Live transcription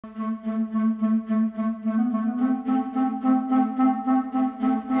So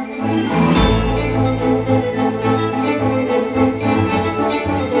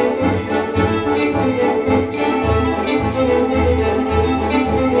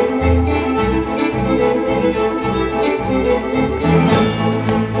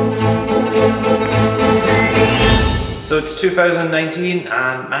it's 2019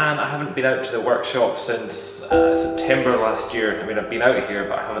 and man, I haven't been out to the workshop since September last year. I mean, I've been out here,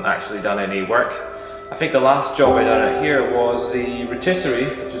 but I haven't actually done any work. I think the last job I done out here was the rotisserie,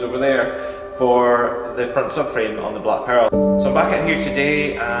 which is over there, for the front subframe on the Black Pearl. So I'm back out here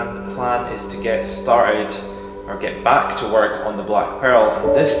today and the plan is to get started or get back to work on the Black Pearl,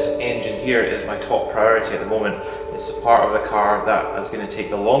 and this engine here is my top priority at the moment. It's the part of the car that is going to take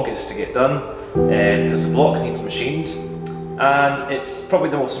the longest to get done because the block needs machined, and it's probably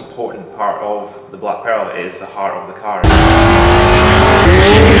the most important part of the Black Pearl. It is the heart of the car.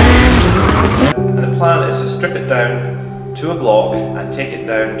 And the plan is to strip it down to a block and take it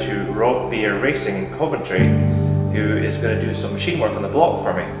down to Rob Beere Racing in Coventry, who is going to do some machine work on the block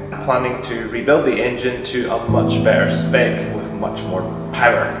for me. I'm planning to rebuild the engine to a much better spec with much more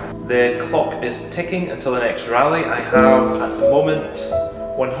power. The clock is ticking until the next rally. I have at the moment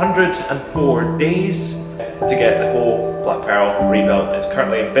 104 days to get the whole Black Pearl rebuilt. It's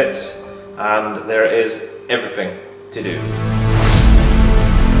currently in bits and there is everything to do.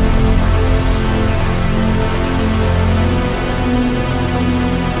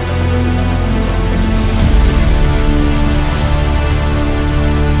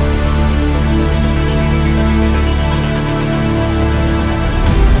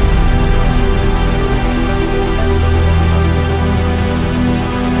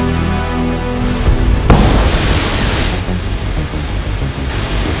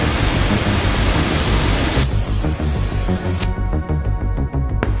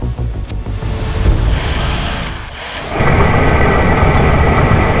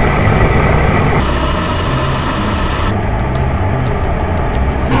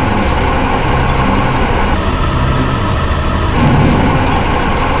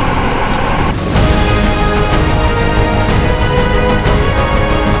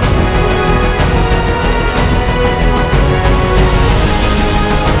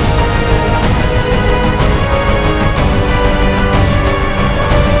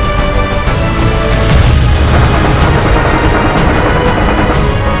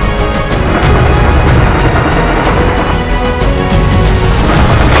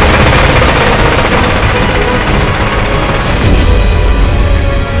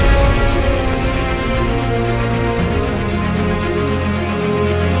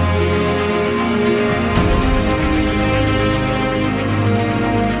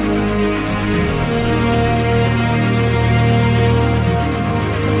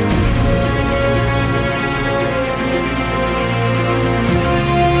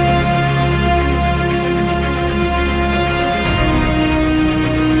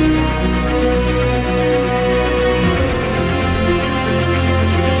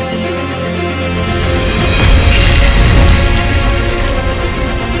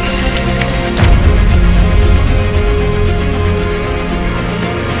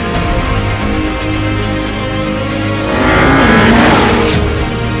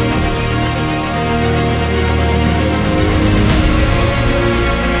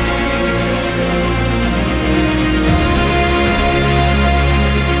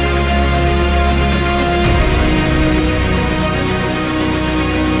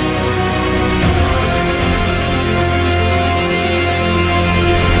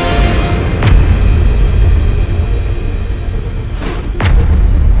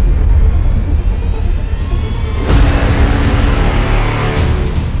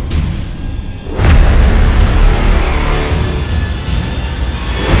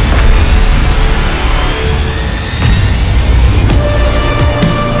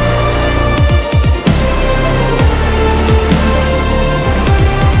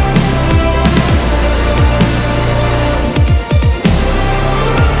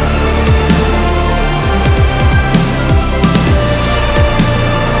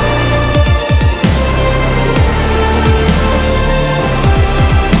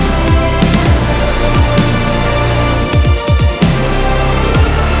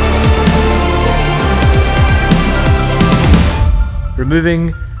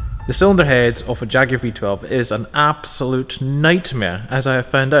 Removing the cylinder heads off a Jaguar V12 is an absolute nightmare, as I have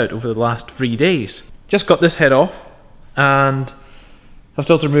found out over the last 3 days. Just got this head off and I've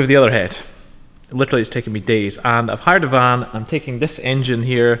still to remove the other head. Literally, it's taken me days, and I've hired a van. I'm taking this engine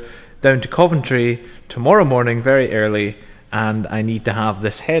here down to Coventry tomorrow morning very early, and I need to have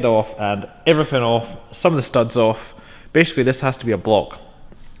this head off and everything off, some of the studs off. Basically this has to be a block,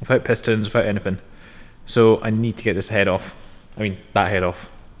 without pistons, without anything. So I need to get this head off, I mean that head off.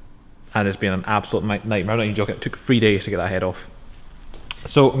 And it's been an absolute nightmare, I'm not even joking, it took 3 days to get that head off.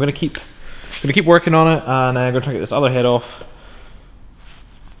 So I'm gonna keep working on it, and I'm gonna try to get this other head off.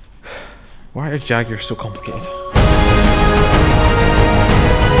 Why are Jaguars so complicated?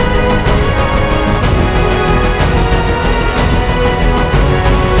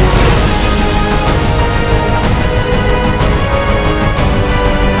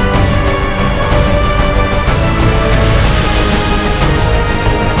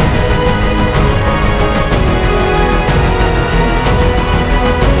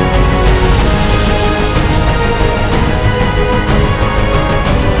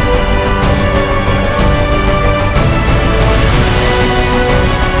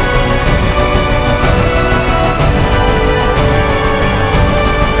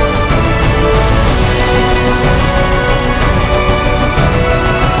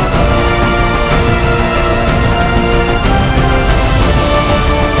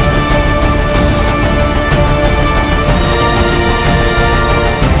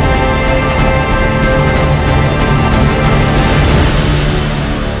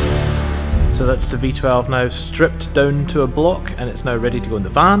 So that's the V12 now stripped down to a block, and it's now ready to go in the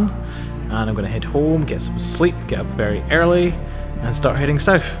van. And I'm going to head home, get some sleep, get up very early and start heading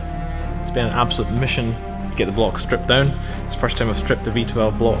south. It's been an absolute mission to get the block stripped down. It's the first time I've stripped a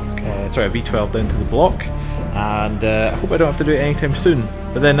V12 block, a V12 down to the block, and I hope I don't have to do it anytime soon.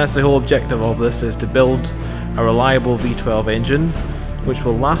 But then that's the whole objective of this, is to build a reliable V12 engine which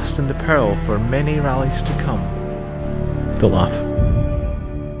will last in the Pearl for many rallies to come. Don't laugh.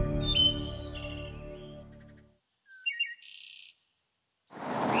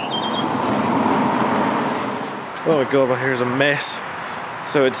 Oh my god, my hair's a mess.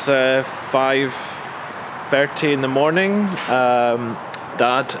 So it's 5:30 in the morning.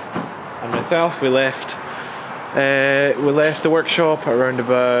 Dad and myself, we left the workshop around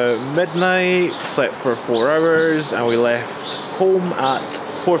about midnight, slept for 4 hours, and we left home at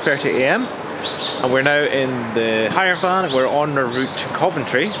 4:30 AM. And we're now in the hire van. We're on our route to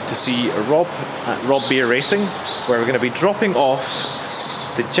Coventry to see Rob at Rob Beere Racing, where we're going to be dropping off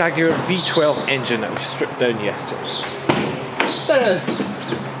the Jaguar V12 engine that we stripped down yesterday. There it is!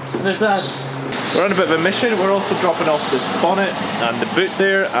 And there's that. We're on a bit of a mission. We're also dropping off this bonnet and the boot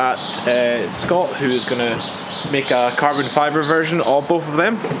there at Scott, who is going to make a carbon fibre version of both of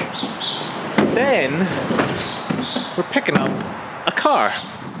them. Then we're picking up a car.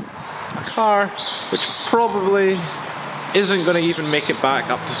 A car which probably isn't going to even make it back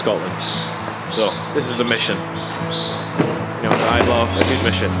up to Scotland. So this is a mission. You know, I love a good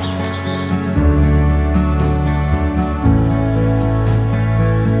mission.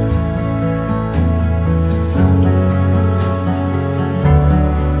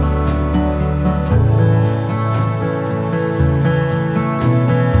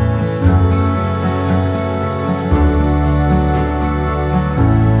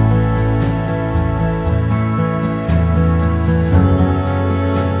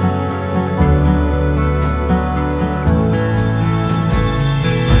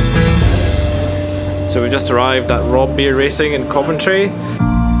 So we just arrived at Rob Beere Racing in Coventry.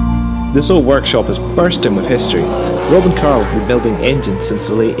 This old workshop is bursting with history. Rob and Carl have been building engines since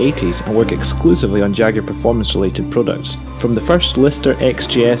the late 80s and work exclusively on Jaguar performance related products. From the first Lister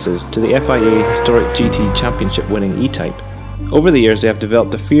XJSs to the FIA Historic GT Championship winning E-Type. Over the years they have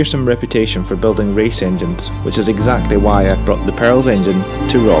developed a fearsome reputation for building race engines, which is exactly why I brought the Pearls engine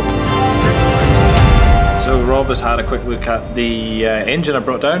to Rob. So Rob has had a quick look at the engine I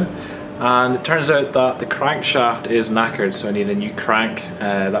brought down. And it turns out that the crankshaft is knackered, so I need a new crank.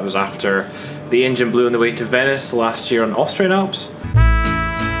 That was after the engine blew on the way to Venice last year on Austrian Alps.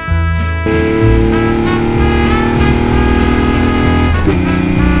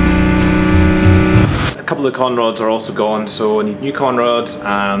 A couple of the conrods are also gone, so I need new conrods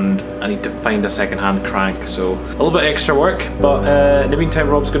and I need to find a second-hand crank. So a little bit extra work, but in the meantime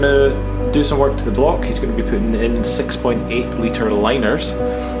Rob's going to do some work to the block. He's going to be putting in 6.8 litre liners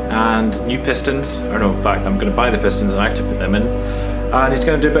and new pistons, or no, in fact I'm going to buy the pistons and I have to put them in, and he's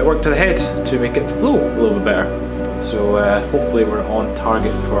going to do a bit of work to the head to make it flow a little bit better. So hopefully we're on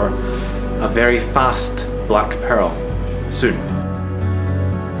target for a very fast Black Pearl soon.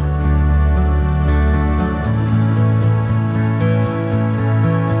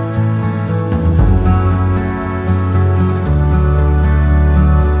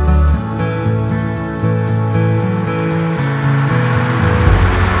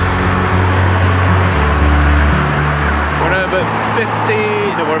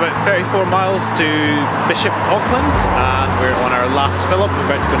 We're about 34 miles to Bishop Auckland and we're on our last fill up. We're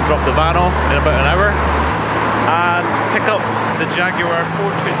about to go and drop the van off in about an hour and pick up the Jaguar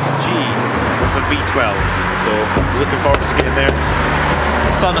 420G with a V12. So looking forward to getting there.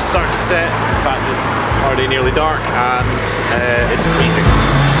 The sun is starting to set, in fact it's already nearly dark and it's freezing.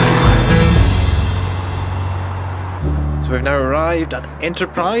 So we've now arrived at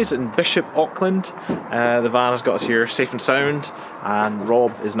Enterprise in Bishop Auckland. The van has got us here safe and sound and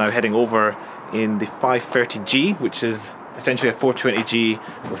Rob is now heading over in the 530G, which is essentially a 420G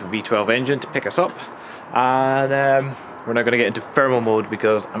with a V12 engine, to pick us up. And we're now going to get into thermal mode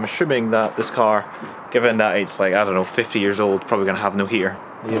because I'm assuming that this car, given that it's like, I don't know, 50 years old, probably going to have no heater.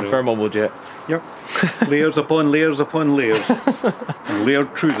 You in thermal mode yet? Yep. Layers upon layers upon layers. And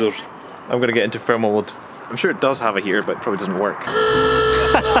layered trousers. I'm going to get into thermal mode. I'm sure it does have a heater, but it probably doesn't work. Oh,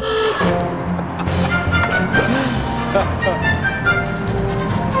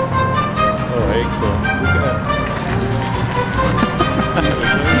 excellent. Look at that.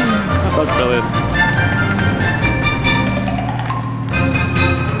 That's brilliant.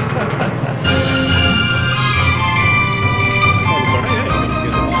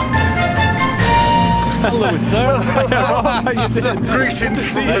 Hello, sir. How you doing? Greetings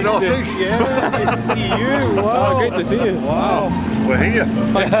from the office. Yeah, nice to see you. Wow. Oh, great to see you. Wow. We're here.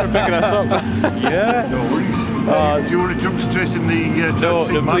 Thanks for picking us up. Yeah. No worries. Do you want to jump straight in the No,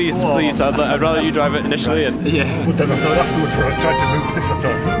 please. I'd rather you drive it initially. And yeah. But then I thought afterwards when I tried to move this, I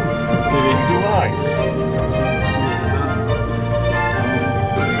thought, maybe do I?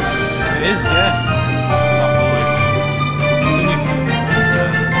 It is, yeah.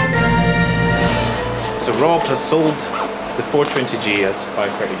 So Rob has sold the 420G, as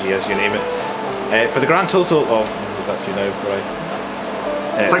 530G as you name it, for the grand total of, is that you know, right?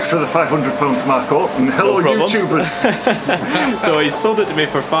 Thanks for the £500 mark up, and hello no YouTubers. So he sold it to me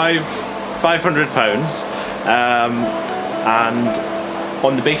for £500, and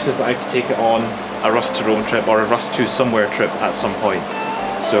on the basis that I have to take it on a Rust to Rome trip or a Rust to somewhere trip at some point.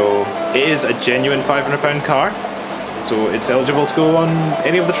 So it is a genuine £500 car, so it's eligible to go on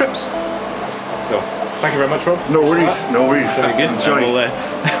any of the trips. So thank you very much, Rob. No worries, no worries. Very good.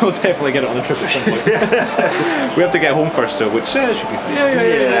 We'll definitely get it on the trip at some point. We have to get home first, though, which should be fine.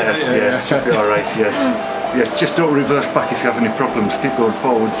 Yes, should be alright, yes. Yes, just don't reverse back if you have any problems, keep going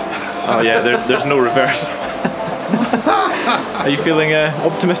forwards. Oh yeah, there's no reverse. Are you feeling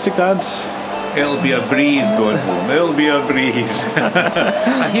optimistic, Dad? It'll be a breeze going home, it'll be a breeze.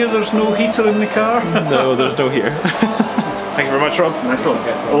 I hear there's no heater in the car. No, there's no heater. Thank you very much, Rob. Nice one.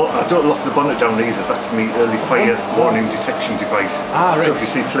 Oh, I don't lock the bonnet down either. That's my early fire warning detection device. Ah, right. So if you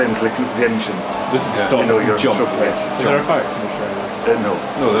see flames licking up the engine, you know you're in trouble. Yes. Is there a fire extinguisher? No.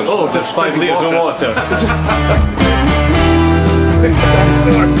 No, there's 5 litres of water.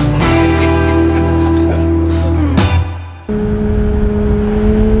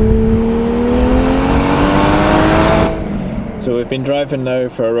 So we've been driving now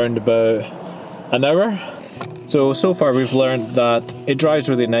for around about an hour. So far we've learned that it drives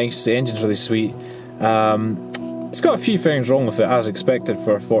really nice, the engine's really sweet. It's got a few things wrong with it, as expected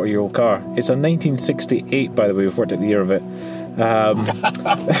for a 40-year-old car. It's a 1968, by the way, we've worked out the year of it.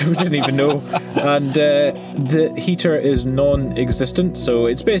 We didn't even know. And the heater is non-existent, so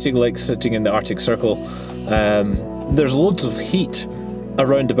it's basically like sitting in the Arctic Circle. There's loads of heat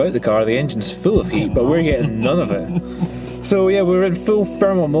around about the car, the engine's full of heat, but we're getting none of it. So yeah, we're in full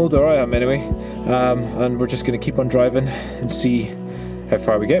thermal mode, or I am anyway, and we're just going to keep on driving and see how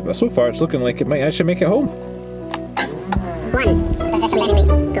far we get, but so far it's looking like it might actually make it home. 1. Process some dynasty.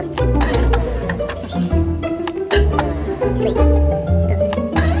 Go. 3. Go.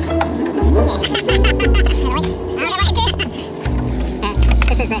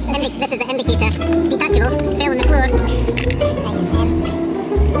 This is the indicator. Detachable. It's fell on the floor.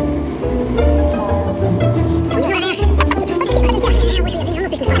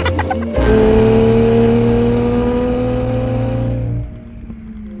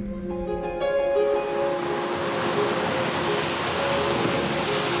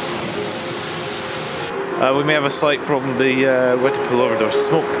 We may have a slight problem. We had to pull over. There's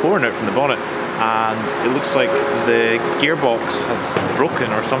smoke pouring out from the bonnet, and it looks like the gearbox has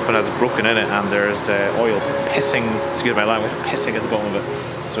broken, or something has broken in it, and there's oil pissing, excuse my language, pissing at the bottom of it.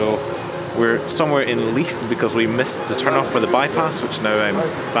 So we're somewhere in Leith because we missed the turn off for the bypass, which now I'm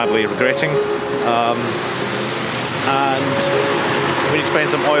badly regretting. And we need to find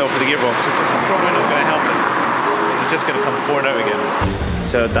some oil for the gearbox, which is probably not going to help it. It's just going to come pouring out again.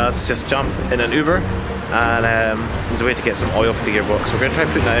 So Dad's just jumped in an Uber, and there's a way to get some oil for the gearbox. We're going to try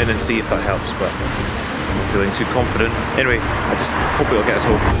putting that in and see if that helps, but I'm not feeling too confident. Anyway, I just hope it'll get us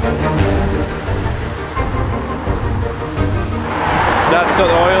home. So Dad's got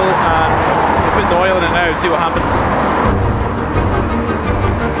the oil, and we'll put the oil in it now and see what happens.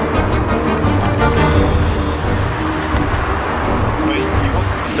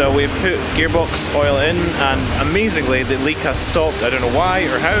 So we've put gearbox oil in, and amazingly the leak has stopped. I don't know why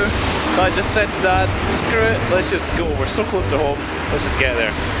or how, but I just said to Dad, screw it, let's just go. We're so close to home, let's just get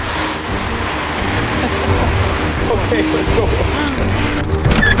there. Okay, let's go.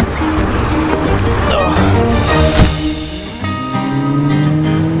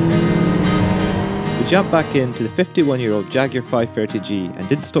 We jumped back into the 51-year-old Jaguar 530G and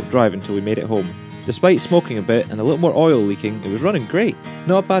didn't stop driving until we made it home. Despite smoking a bit and a little more oil leaking, it was running great.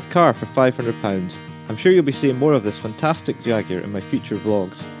 Not a bad car for £500. I'm sure you'll be seeing more of this fantastic Jaguar in my future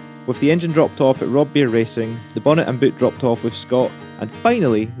vlogs. With the engine dropped off at Rob Beere Racing, the bonnet and boot dropped off with Scott, and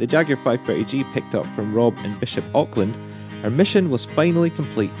finally the Jaguar 530G picked up from Rob in Bishop Auckland, our mission was finally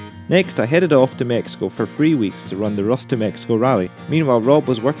complete. Next I headed off to Mexico for 3 weeks to run the Rust to Mexico rally. Meanwhile Rob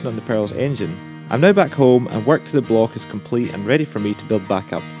was working on the Pearl's engine. I'm now back home and work to the block is complete and ready for me to build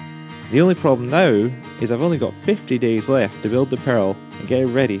back up. The only problem now is I've only got 50 days left to build the Pearl and get it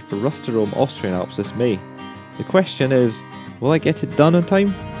ready for Rust to Rome Austrian Alps this May. The question is, will I get it done on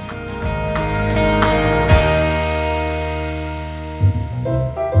time?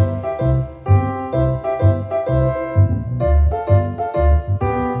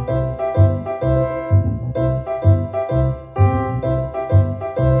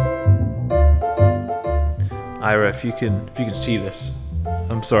 Ira, if you can see this,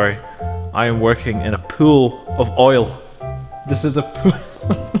 I'm sorry. I am working in a pool of oil. This is a pool.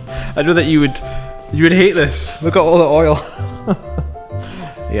 I know that you would hate this. Look at all the oil.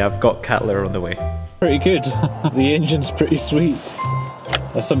 Yeah, I've got cat litter on the way. Pretty good. The engine's pretty sweet.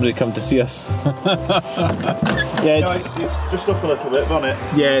 There's somebody come to see us. Yeah, it's just up a little bit, wasn't it?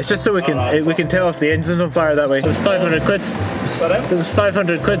 Yeah, it's just so we can tell if the engine's on fire that way. It was 500 quid. Pardon? It was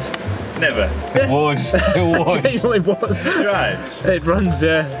 500 quid. Never. It was. It was. It really was. It drives. It runs,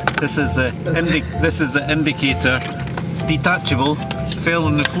 yeah. This is the indicator. Detachable. Fell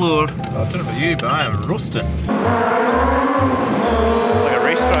on the floor. I don't know about you, but I am roasting. It's like a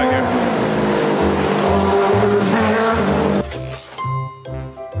racetrack here.